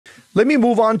Let me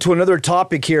move on to another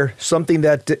topic here, something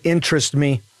that interests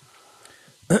me.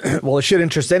 Well, it should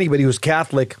interest anybody who's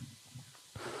Catholic.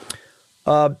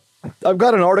 I've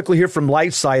got an article here from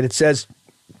LifeSite. It says,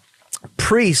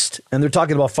 priest, and they're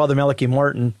talking about Father Malachi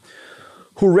Martin,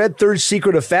 who read Third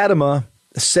Secret of Fatima,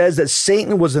 says that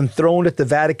Satan was enthroned at the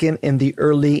Vatican in the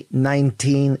early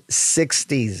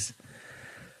 1960s.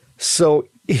 So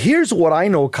here's what I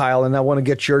know, Kyle, and I want to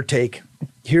get your take.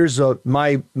 Here's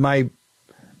my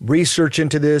research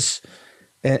into this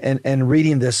and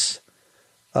reading this.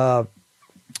 I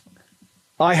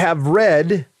have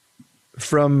read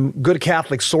from good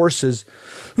Catholic sources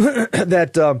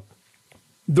that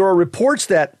there are reports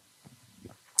that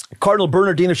Cardinal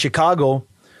Bernardine of Chicago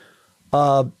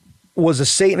was a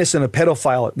Satanist and a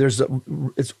pedophile.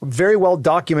 It's very well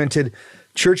documented.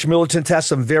 Church Militant has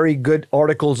some very good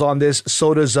articles on this.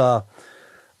 So does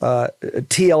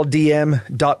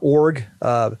TLDM.org.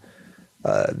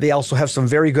 They also have some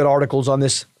very good articles on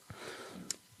this.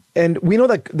 And we know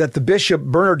that the Bishop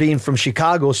Bernardine from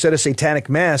Chicago said a satanic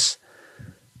mass,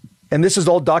 and this is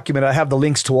all documented. I have the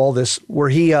links to all this, where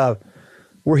he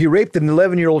raped an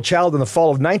 11-year-old child in the fall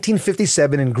of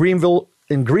 1957 in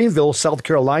Greenville, South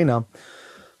Carolina.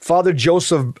 Father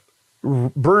Joseph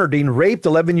Bernardine raped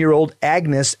 11-year-old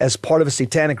Agnes as part of a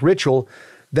satanic ritual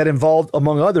that involved,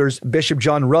 among others, Bishop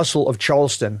John Russell of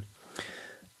Charleston.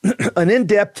 An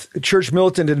in-depth church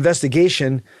militant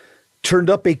investigation turned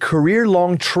up a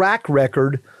career-long track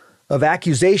record of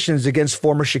accusations against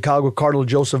former Chicago Cardinal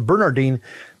Joseph Bernardine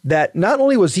that not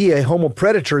only was he a homo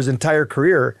predator his entire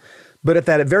career, but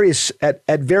at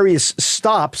various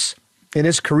stops in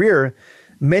his career,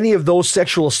 many of those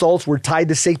sexual assaults were tied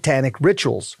to satanic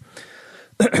rituals.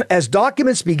 As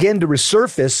documents began to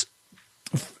resurface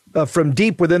from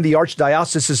deep within the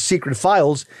Archdiocese's secret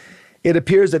files, it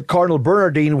appears that Cardinal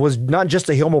Bernardine was not just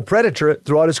a homo predator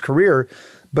throughout his career,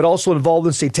 but also involved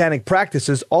in satanic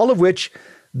practices, all of which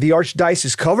the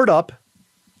Archdiocese covered up,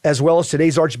 as well as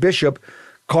today's Archbishop,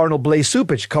 Cardinal Blaise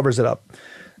Cupich, covers it up.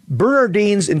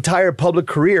 Bernardine's entire public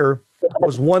career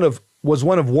was one of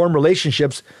warm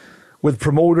relationships with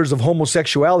promoters of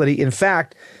homosexuality. In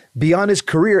fact, beyond his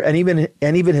career and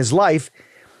even his life,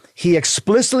 he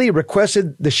explicitly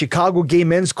requested the Chicago Gay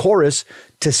Men's Chorus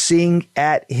to sing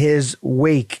at his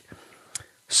wake.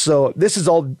 So this is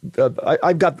all,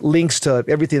 I've got links to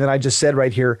everything that I just said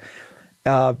right here.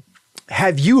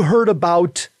 Have you heard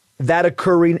about that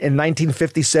occurring in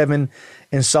 1957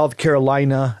 in South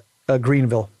Carolina,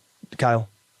 Greenville, Kyle?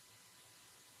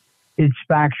 It's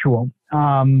factual.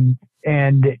 And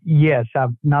yes,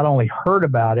 I've not only heard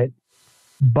about it,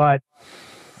 but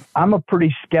I'm a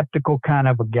pretty skeptical kind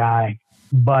of a guy,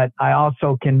 but I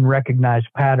also can recognize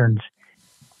patterns.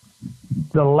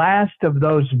 The last of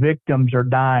those victims are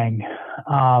dying.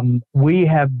 We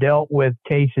have dealt with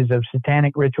cases of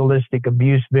satanic ritualistic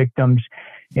abuse victims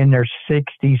in their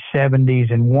 60s,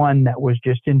 70s, and one that was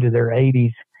just into their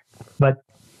 80s. But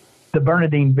the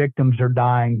Bernardine victims are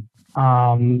dying,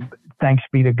 thanks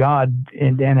be to God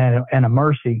and a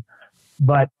mercy.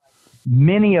 But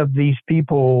many of these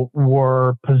people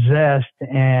were possessed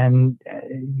and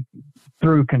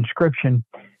through conscription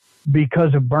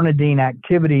because of Bernardine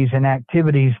activities and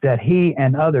activities that he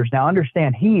and others. Now,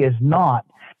 understand, he is not.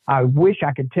 I wish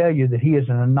I could tell you that he is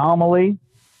an anomaly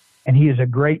and he is a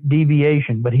great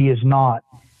deviation, but he is not.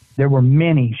 There were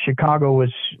many. Chicago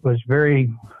was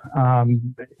very,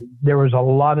 there was a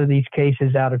lot of these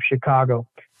cases out of Chicago.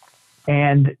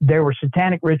 And there were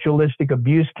satanic ritualistic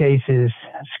abuse cases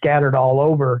scattered all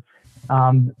over.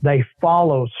 They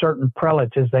follow certain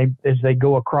prelates as they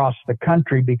go across the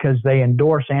country because they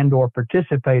endorse and or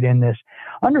participate in this.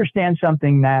 Understand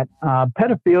something, that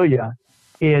pedophilia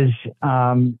is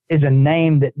a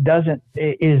name that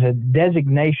is a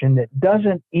designation that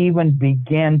doesn't even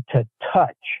begin to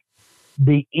touch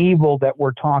the evil that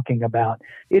we're talking about.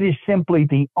 It is simply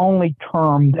the only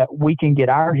term that we can get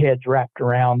our heads wrapped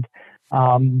around,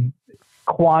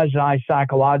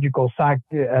 quasi-psychological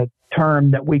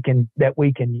term that we can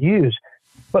use.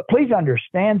 But please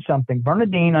understand something.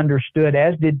 Bernardine understood,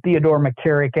 as did Theodore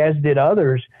McCarrick, as did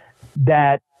others,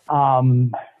 that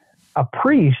a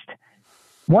priest,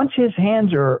 once his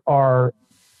hands are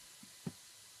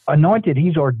anointed,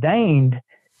 he's ordained,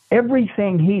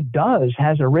 everything he does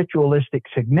has a ritualistic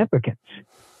significance.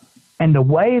 And the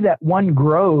way that one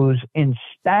grows in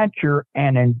stature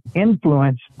and in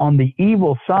influence on the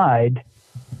evil side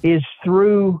is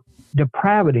through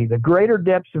depravity, the greater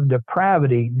depths of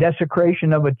depravity,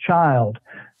 desecration of a child,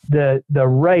 the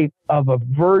rape of a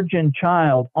virgin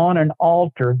child on an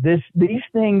altar. These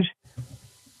things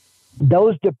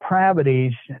those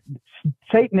depravities,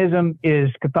 Satanism is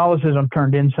Catholicism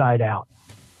turned inside out.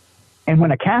 And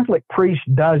when a Catholic priest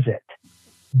does it,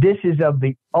 this is of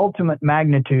the ultimate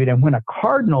magnitude. And when a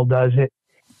cardinal does it,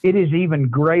 it is even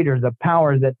greater, the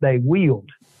power that they wield.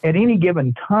 At any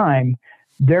given time,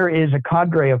 there is a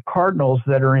cadre of cardinals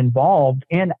that are involved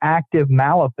in active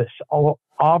malefice,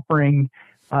 offering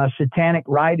satanic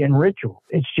rite and ritual.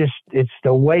 It's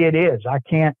the way it is. I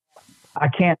can't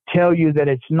tell you that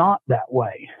it's not that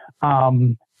way,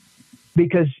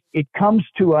 because it comes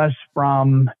to us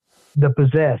from the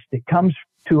possessed. It comes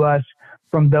to us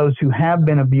from those who have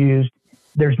been abused.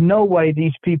 There's no way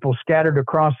these people scattered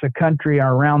across the country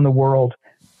or around the world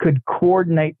could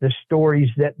coordinate the stories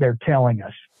that they're telling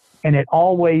us. And they're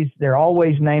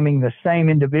always naming the same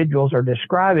individuals or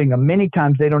describing them. Many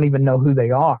times they don't even know who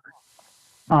they are.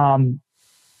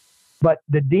 But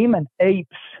the demon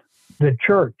apes the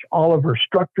church, all of her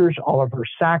structures, all of her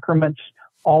sacraments,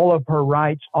 all of her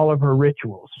rites, all of her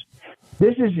rituals.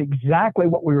 This is exactly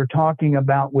what we were talking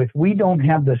about with we don't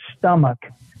have the stomach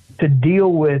to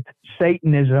deal with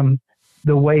Satanism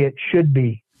the way it should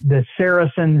be. The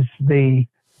Saracens, the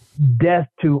death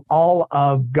to all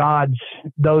of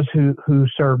those who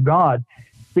serve God.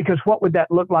 Because what would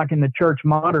that look like in the church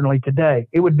modernly today?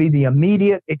 It would be the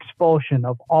immediate expulsion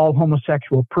of all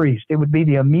homosexual priests. It would be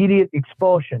the immediate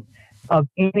expulsion of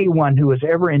anyone who was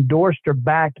ever endorsed or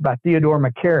backed by Theodore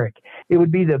McCarrick. It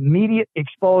would be the immediate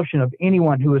expulsion of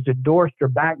anyone who is endorsed or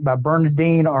backed by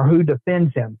Bernardine or who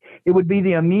defends him. It would be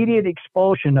the immediate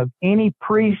expulsion of any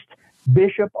priest,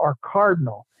 bishop, or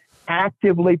cardinal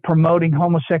actively promoting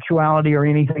homosexuality or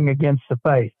anything against the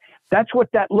faith. That's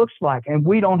what that looks like, and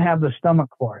we don't have the stomach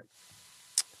for it.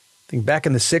 I think back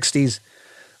in the 60s,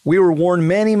 we were warned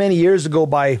many, many years ago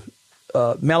by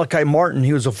Malachi Martin.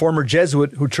 He was a former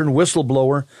Jesuit who turned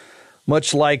whistleblower,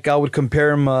 much like I would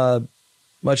compare him,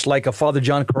 much like a Father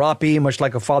John Carapi, much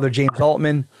like a Father James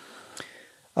Altman.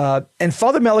 And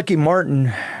Father Malachi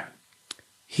Martin,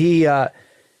 he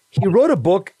wrote a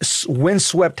book,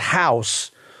 Windswept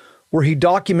House, where he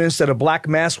documents that a black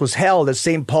mass was held at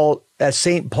St.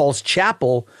 Paul's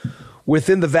Chapel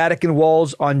within the Vatican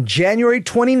walls on January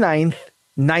 29th,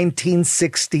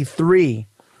 1963.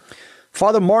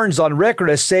 Father Martin's on record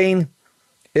as saying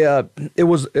it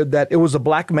was a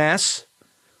black mass,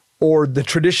 or the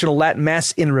traditional Latin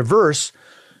mass in reverse,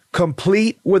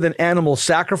 complete with an animal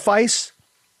sacrifice.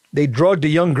 They drugged a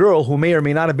young girl who may or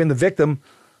may not have been the victim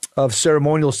of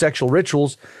ceremonial sexual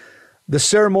rituals. The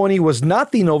ceremony was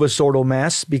not the Novus Ordo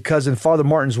Mass because, in Father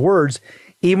Martin's words,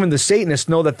 even the Satanists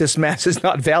know that this Mass is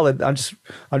not valid. I'm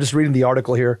just reading the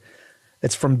article here.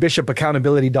 It's from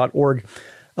bishopaccountability.org.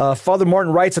 Father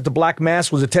Martin writes that the Black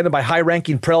Mass was attended by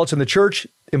high-ranking prelates in the church,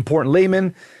 important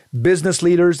laymen, business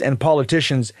leaders, and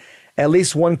politicians. At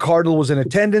least one cardinal was in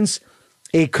attendance.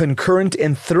 A concurrent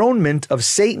enthronement of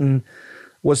Satan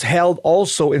was held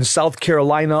also in South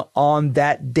Carolina on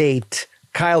that date.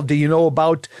 Kyle, do you know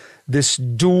about this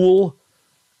dual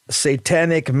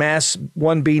satanic mass,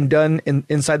 one being done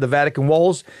inside the Vatican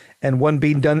walls and one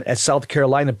being done at South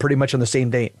Carolina pretty much on the same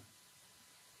date?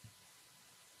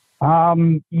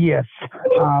 Yes.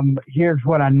 Here's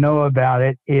what I know about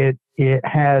it. It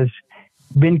has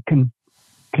been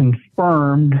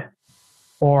confirmed,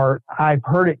 or I've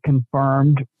heard it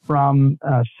confirmed from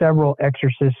several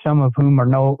exorcists, some of whom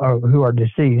who are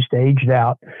deceased, aged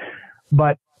out,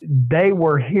 but they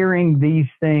were hearing these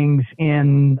things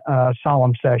in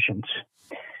solemn sessions.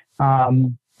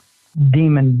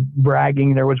 Demon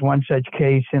bragging. There was one such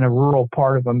case in a rural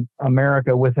part of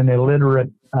America with an illiterate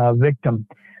victim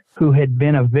who had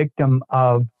been a victim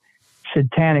of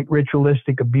satanic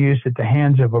ritualistic abuse at the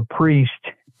hands of a priest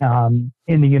in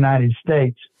the United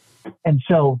States. And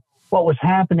so what was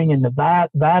happening in the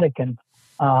Vatican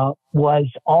was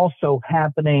also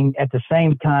happening at the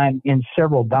same time in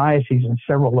several dioceses and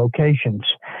several locations.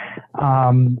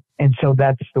 And so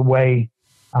that's the way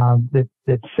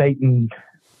that Satan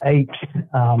apes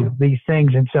these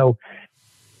things. And so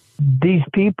these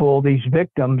people, these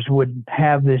victims, would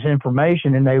have this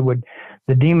information, and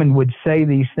the demon would say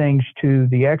these things to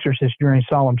the exorcist during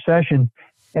solemn session.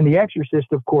 And the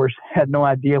exorcist, of course, had no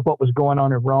idea what was going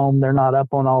on in Rome. They're not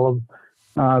up on all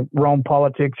of Rome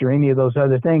politics or any of those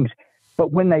other things.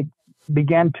 But when they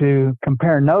began to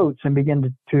compare notes and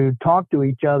begin to talk to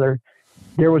each other,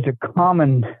 there was a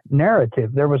common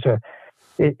narrative.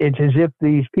 It's as if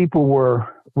these people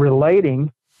were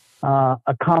relating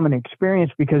a common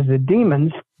experience, because the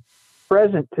demons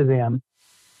present to them,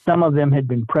 some of them had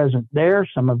been present there,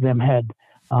 some of them had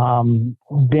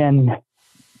been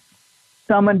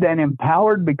summoned and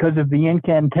empowered because of the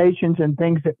incantations and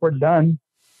things that were done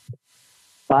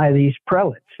by these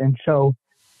prelates. And so,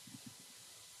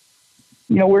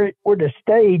 we're at a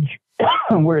stage,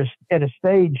 we're at a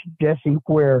stage, Jesse,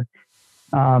 where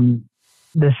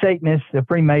the Satanists, the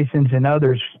Freemasons, and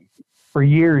others for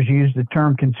years used the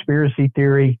term conspiracy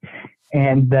theory,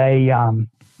 and they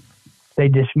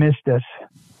dismissed us.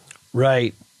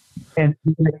 Right. And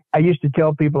I used to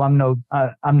tell people I'm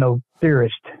no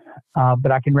theorist,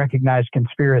 but I can recognize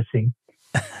conspiracy.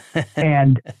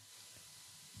 And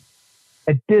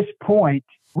at this point,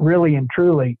 really and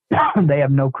truly, they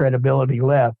have no credibility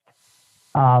left.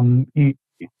 And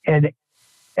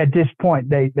at this point,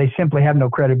 they simply have no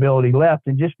credibility left.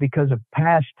 And just because of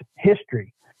past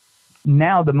history,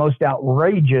 now the most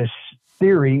outrageous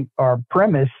theory or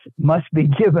premise must be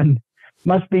given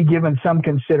some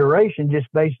consideration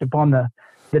just based upon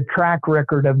the track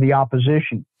record of the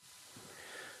opposition.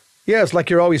 Yeah, it's like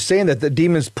you're always saying that the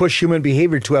demons push human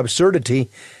behavior to absurdity,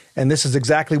 and this is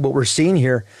exactly what we're seeing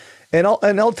here. And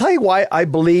I'll tell you why I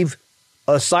believe,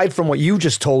 aside from what you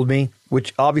just told me,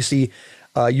 which obviously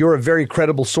you're a very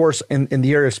credible source in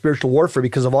the area of spiritual warfare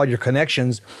because of all your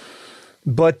connections.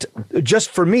 But just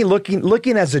for me,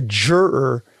 looking as a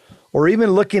juror, or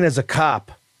even looking as a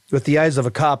cop with the eyes of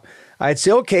a cop, I'd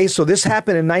say, okay, so this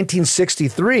happened in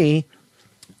 1963.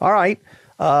 All right,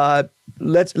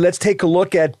 let's take a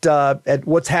look at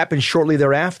what's happened shortly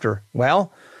thereafter.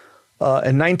 Well,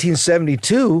 in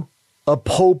 1972, a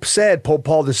pope said, Pope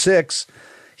Paul VI,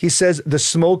 he says, the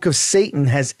smoke of Satan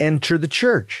has entered the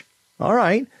church. All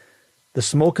right,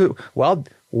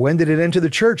 when did it enter the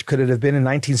church? Could it have been in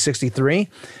 1963?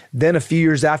 Then a few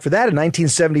years after that, in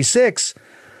 1976,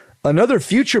 another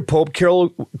future pope,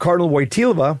 Cardinal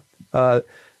Wojtyla,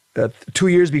 2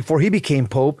 years before he became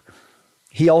pope,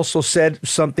 he also said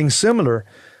something similar.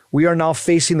 We are now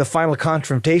facing the final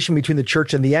confrontation between the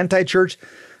church and the anti-church,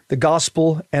 the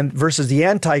gospel and versus the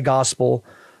anti-gospel.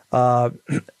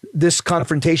 This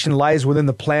confrontation lies within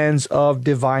the plans of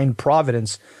divine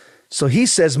providence. So he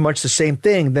says much the same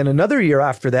thing. Then another year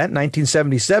after that,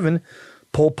 1977,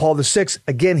 Pope Paul VI,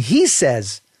 again, he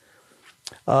says,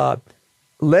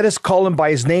 let us call him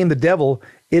by his name, the devil.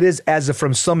 It is as if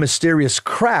from some mysterious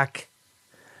crack,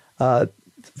 the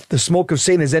smoke of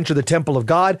Satan has entered the temple of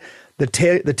God. The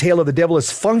tail of the devil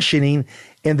is functioning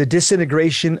in the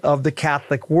disintegration of the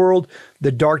Catholic world.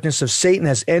 The darkness of Satan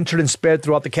has entered and spread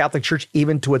throughout the Catholic Church,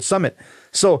 even to its summit.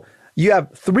 So you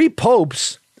have three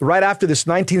popes right after this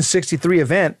 1963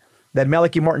 event that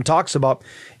Malachi Martin talks about.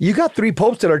 You got three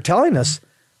popes that are telling us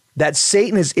that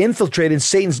Satan is infiltrated,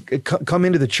 Satan's come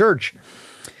into the church.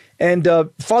 And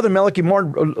Father Malachi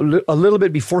Martin, a little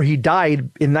bit before he died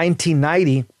in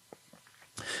 1990,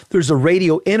 there's a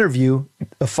radio interview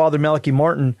of Father Malachi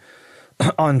Martin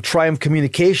on Triumph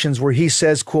Communications where he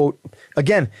says, quote,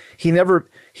 again, he never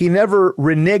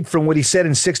reneged from what he said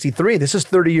in 63. This is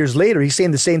 30 years later. He's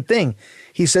saying the same thing.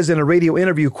 He says in a radio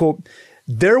interview, quote,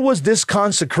 there was this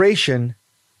consecration,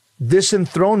 this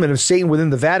enthronement of Satan within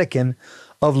the Vatican,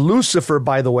 of Lucifer,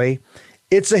 by the way.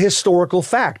 It's a historical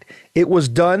fact. It was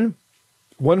done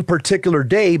one particular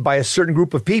day by a certain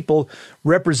group of people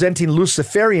representing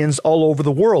Luciferians all over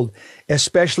the world,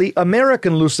 especially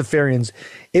American Luciferians.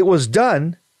 It was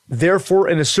done, therefore,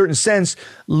 in a certain sense,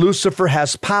 Lucifer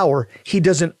has power. He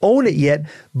doesn't own it yet,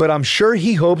 but I'm sure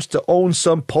he hopes to own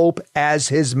some pope as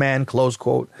his man, close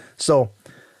quote. So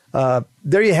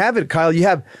there you have it, Kyle. You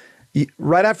have,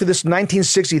 right after this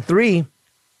 1963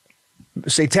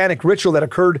 satanic ritual that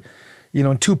occurred,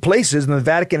 in two places, in the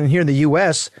Vatican and here in the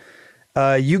U.S.,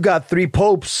 you got three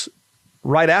popes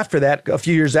right after that, a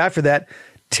few years after that,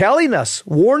 telling us,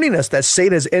 warning us that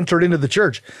Satan has entered into the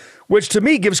church, which to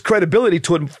me gives credibility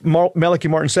to what Malachi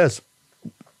Martin says.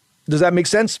 Does that make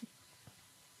sense?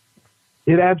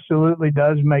 It absolutely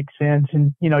does make sense.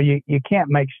 And, you can't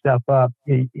make stuff up.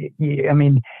 The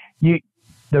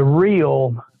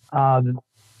real,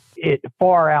 it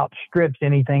far outstrips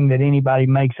anything that anybody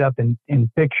makes up in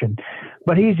fiction.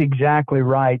 But he's exactly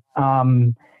right.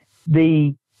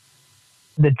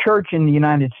 The church in the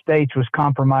United States was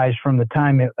compromised from the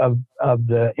time of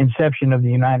the inception of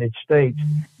the United States.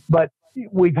 But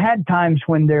we've had times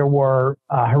when there were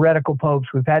heretical popes.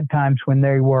 We've had times when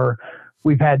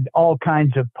we've had all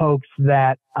kinds of popes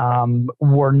that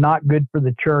were not good for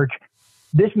the church.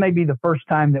 This may be the first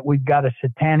time that we've got a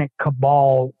satanic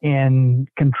cabal in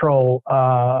control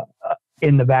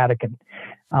in the Vatican.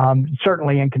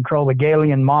 Certainly in control, the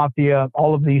Galilean Mafia,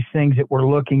 all of these things that we're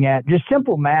looking at. Just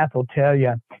simple math will tell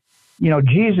you,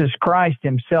 Jesus Christ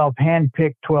himself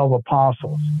handpicked 12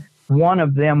 apostles. One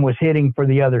of them was hitting for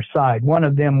the other side. One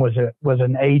of them was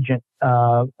an agent,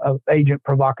 agent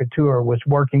provocateur, was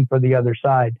working for the other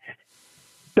side.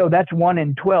 So that's 1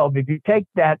 in 12. If you take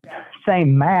that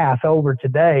same math over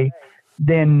today,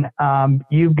 then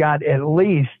you've got at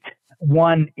least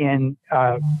 1 in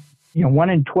 1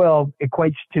 in 12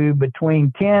 equates to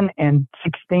between 10 and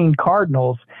 16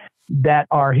 cardinals that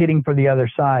are hitting for the other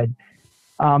side.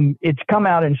 It's come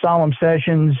out in solemn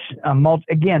sessions.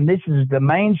 Again, this is the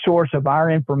main source of our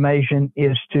information,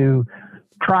 is to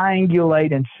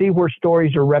triangulate and see where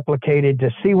stories are replicated, to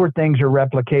see where things are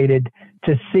replicated,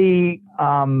 to see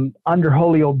under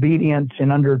holy obedience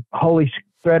and under holy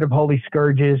threat of holy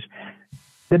scourges.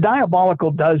 The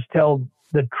diabolical does tell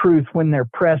the truth when they're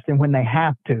pressed and when they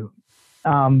have to.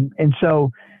 And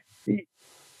so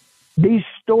these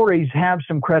stories have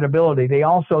some credibility. They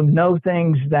also know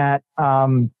things that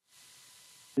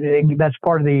that's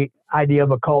part of the idea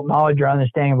of occult knowledge or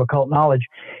understanding of occult knowledge,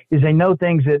 is they know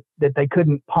things that they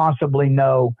couldn't possibly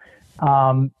know.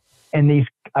 And these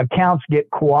accounts get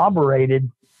corroborated.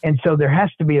 And so there has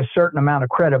to be a certain amount of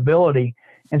credibility.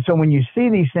 And so when you see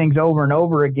these things over and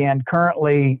over again,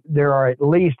 currently there are at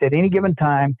least at any given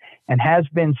time, and has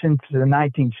been since the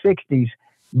 1960s,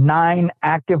 9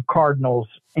 active cardinals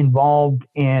involved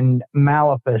in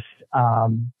malefice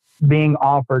being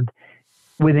offered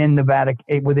within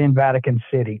Vatican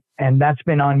City. And that's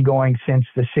been ongoing since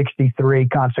the 63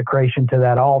 consecration to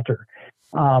that altar.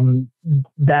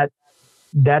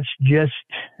 That's just,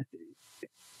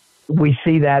 we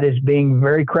see that as being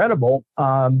very credible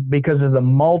because of the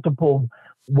multiple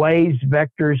ways,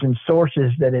 vectors, and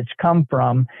sources that it's come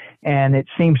from, and it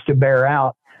seems to bear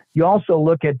out. You also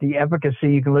look at the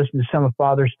efficacy. You can listen to some of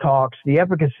Father's talks, the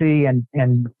efficacy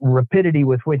and rapidity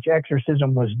with which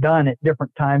exorcism was done at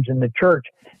different times in the church.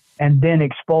 And then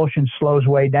expulsion slows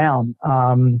way down.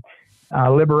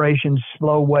 Liberation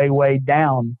slow way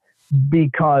down,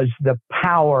 because the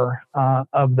power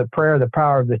of the prayer, the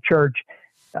power of the church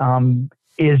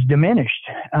is diminished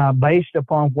based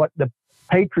upon what the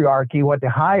patriarchy, what the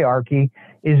hierarchy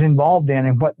is involved in,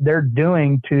 and what they're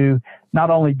doing to not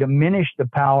only diminish the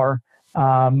power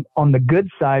on the good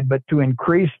side, but to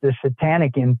increase the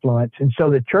satanic influence. And so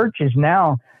the church is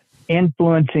now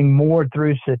influencing more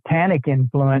through satanic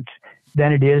influence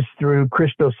than it is through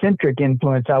Christocentric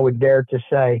influence, I would dare to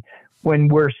say. When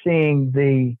we're seeing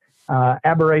the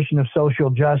aberration of social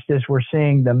justice, we're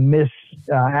seeing the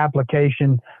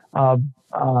misapplication of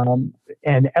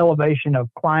and elevation of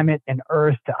climate and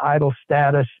earth to idol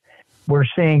status. We're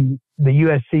seeing the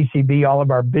USCCB, all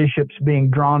of our bishops being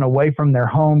drawn away from their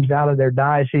homes, out of their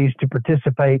dioceses, to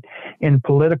participate in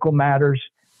political matters,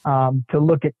 to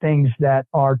look at things that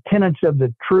are tenets of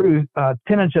the truth,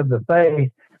 tenets of the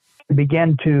faith, to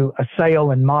begin to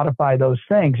assail and modify those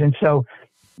things. And so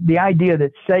the idea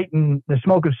that Satan, the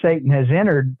smoke of Satan has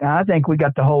entered, I think we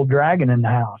got the whole dragon in the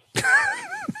house.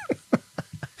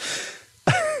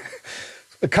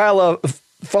 Kyle,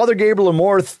 Father Gabriel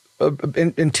Amorth,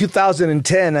 in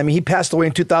 2010, I mean, he passed away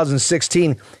in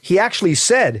 2016. He actually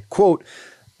said, quote,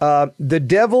 the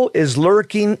devil is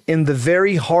lurking in the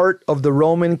very heart of the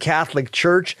Roman Catholic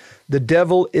Church. The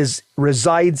devil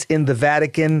resides in the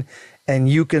Vatican, and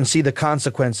you can see the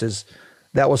consequences.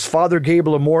 That was Father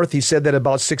Gabriel Amorth. He said that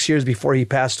about 6 years before he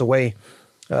passed away.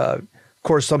 Of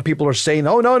course, some people are saying,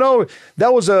 "Oh, no,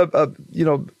 that was a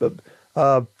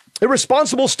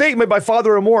irresponsible statement by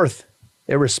Father Amorth."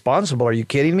 Irresponsible? Are you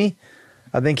kidding me?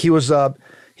 I think he was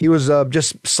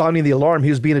just sounding the alarm. He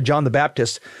was being a John the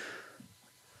Baptist.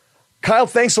 Kyle,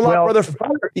 thanks a lot, brother.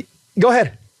 Go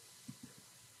ahead.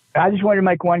 I just wanted to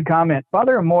make one comment.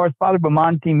 Father Amorth, Father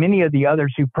Bamonti, many of the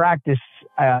others who practice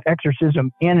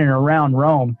exorcism in and around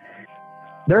Rome,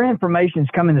 their information is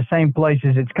coming the same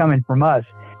places it's coming from us.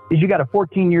 Is you got a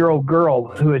 14-year-old girl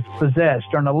who is possessed,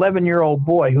 or an 11-year-old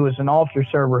boy who is an altar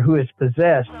server who is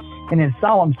possessed. And in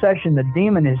solemn session, the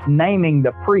demon is naming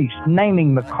the priest,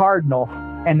 naming the cardinal,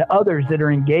 and others that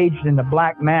are engaged in the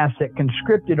black mass that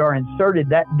conscripted or inserted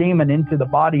that demon into the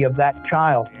body of that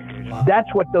child.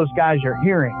 That's what those guys are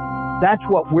hearing. That's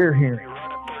what we're hearing.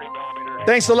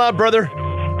 Thanks a lot, brother.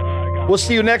 We'll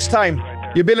see you next time.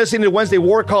 You've been listening to Wednesday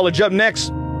War College. Up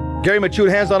next, Gary Machute,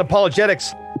 Hands on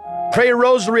Apologetics. Pray a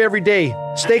rosary every day.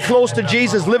 Stay close to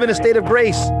Jesus. Live in a state of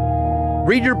grace.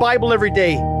 Read your Bible every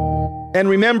day. And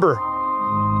remember,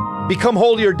 become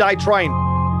holy or die trying.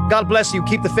 God bless you.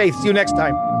 Keep the faith. See you next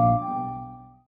time.